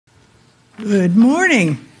Good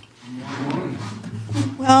morning.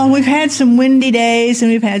 Well, we've had some windy days and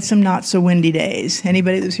we've had some not so windy days.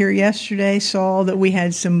 Anybody that was here yesterday saw that we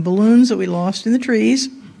had some balloons that we lost in the trees,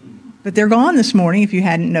 but they're gone this morning if you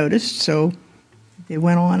hadn't noticed, so they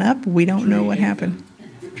went on up. We don't know what happened.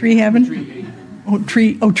 Tree heaven?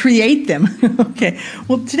 Tree ate them. Okay.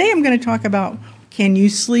 Well, today I'm going to talk about, can you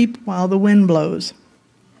sleep while the wind blows?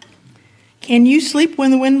 Can you sleep when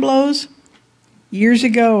the wind blows? Years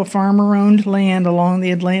ago, a farmer owned land along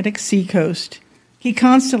the Atlantic seacoast. He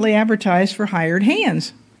constantly advertised for hired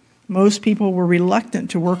hands. Most people were reluctant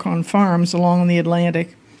to work on farms along the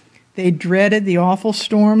Atlantic. They dreaded the awful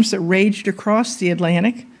storms that raged across the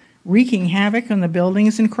Atlantic, wreaking havoc on the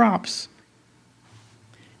buildings and crops.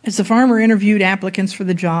 As the farmer interviewed applicants for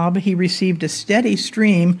the job, he received a steady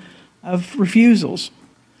stream of refusals.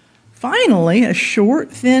 Finally, a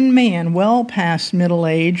short, thin man, well past middle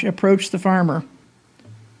age, approached the farmer.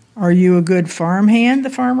 "Are you a good farmhand?" the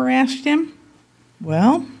farmer asked him.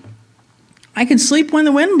 "Well, I can sleep when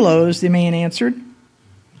the wind blows," the man answered.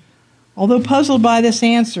 Although puzzled by this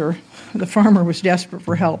answer, the farmer was desperate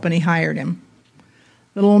for help and he hired him.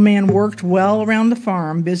 The little man worked well around the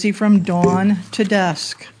farm, busy from dawn to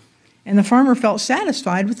dusk, and the farmer felt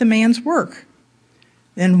satisfied with the man's work.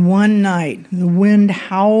 Then one night, the wind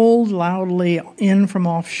howled loudly in from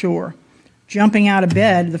offshore. Jumping out of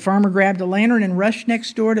bed, the farmer grabbed a lantern and rushed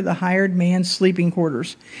next door to the hired man's sleeping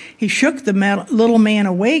quarters. He shook the little man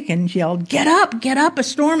awake and yelled, get up, a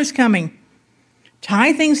storm is coming.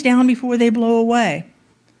 Tie things down before they blow away."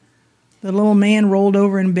 The little man rolled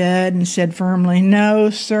over in bed and said firmly, "No,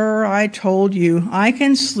 sir, I told you, I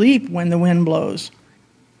can sleep when the wind blows."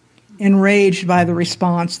 Enraged by the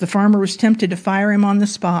response, the farmer was tempted to fire him on the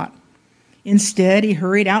spot. Instead, he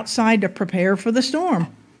hurried outside to prepare for the storm.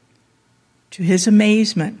 To his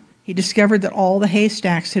amazement, he discovered that all the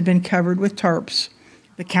haystacks had been covered with tarps.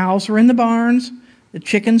 The cows were in the barns, the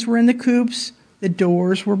chickens were in the coops, the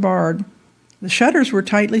doors were barred. The shutters were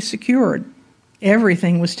tightly secured.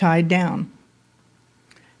 Everything was tied down.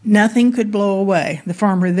 Nothing could blow away. The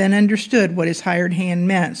farmer then understood what his hired hand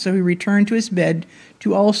meant, so he returned to his bed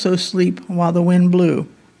to also sleep while the wind blew.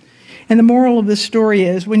 And the moral of this story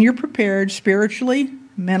is, when you're prepared spiritually,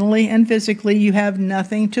 mentally, and physically, you have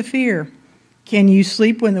nothing to fear. Can you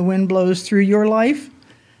sleep when the wind blows through your life?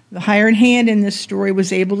 The hired hand in this story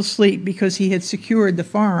was able to sleep because he had secured the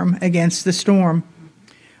farm against the storm.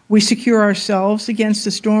 We secure ourselves against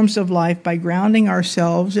the storms of life by grounding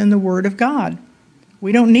ourselves in the Word of God.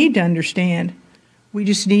 We don't need to understand. We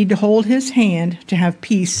just need to hold His hand to have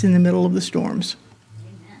peace in the middle of the storms.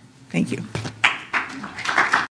 Amen. Thank you.